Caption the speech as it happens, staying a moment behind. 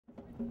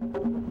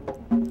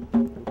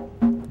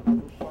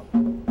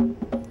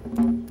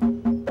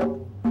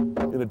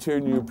In a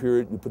 10-year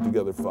period, you put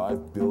together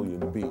 5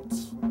 billion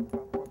beats.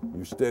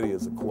 You're steady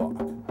as a clock.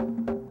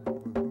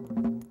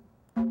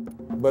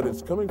 But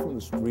it's coming from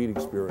the street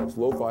experience,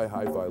 lo-fi,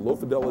 hi-fi, low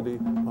fidelity,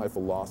 high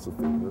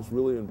philosophy. That's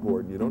really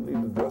important. You don't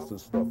need to dress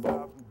this stuff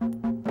up.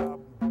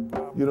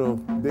 You know,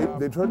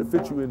 they try to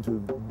fit you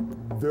into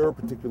their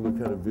particular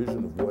kind of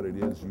vision of what it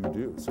is you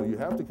do. So you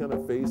have to kind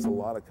of face a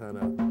lot of kind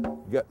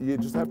of, you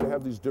just have to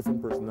have these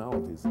different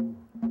personalities.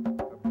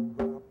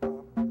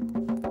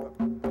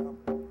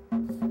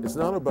 It's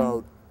not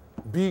about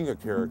being a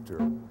character,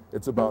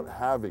 it's about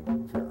having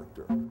a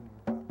character.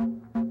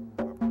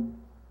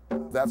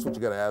 That's what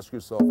you got to ask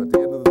yourself at the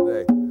end of the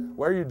day.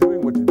 Why are you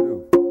doing what you do?